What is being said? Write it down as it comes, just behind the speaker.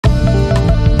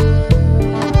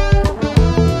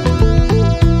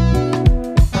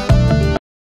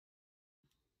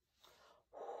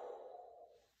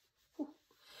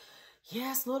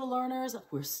Yes, little learners,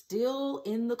 we're still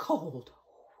in the cold.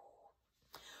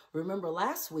 Remember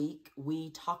last week,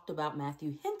 we talked about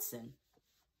Matthew Henson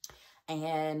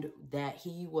and that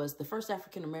he was the first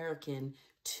African-American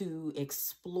to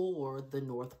explore the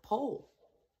North Pole.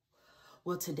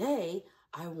 Well, today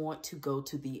I want to go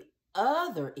to the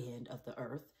other end of the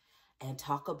earth and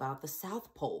talk about the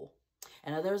South Pole.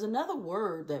 And now there's another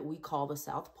word that we call the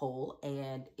South Pole,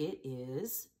 and it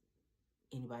is,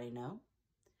 anybody know?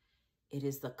 It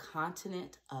is the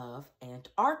continent of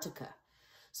Antarctica.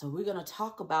 So we're going to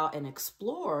talk about an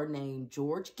explorer named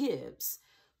George Gibbs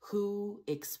who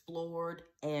explored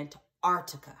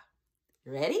Antarctica.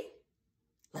 You ready?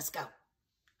 Let's go.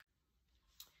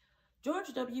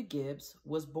 George W. Gibbs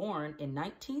was born in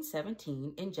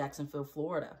 1917 in Jacksonville,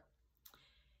 Florida.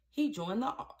 He joined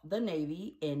the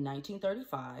Navy in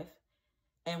 1935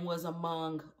 and was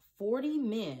among 40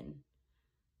 men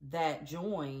that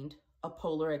joined a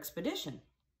polar expedition.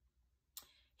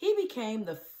 He became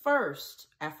the first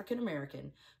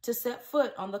African-American to set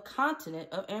foot on the continent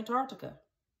of Antarctica.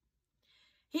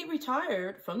 He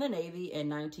retired from the Navy in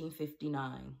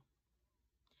 1959.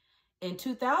 In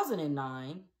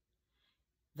 2009,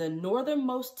 the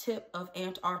northernmost tip of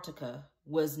Antarctica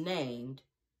was named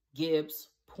Gibbs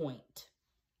Point.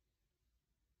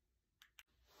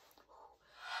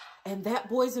 And that,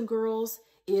 boys and girls,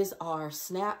 is our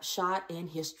snapshot in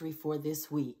history for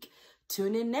this week.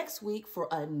 Tune in next week for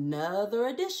another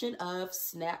edition of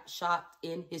Snapshot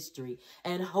in History.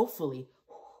 And hopefully,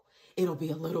 it'll be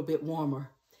a little bit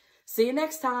warmer. See you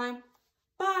next time.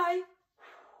 Bye.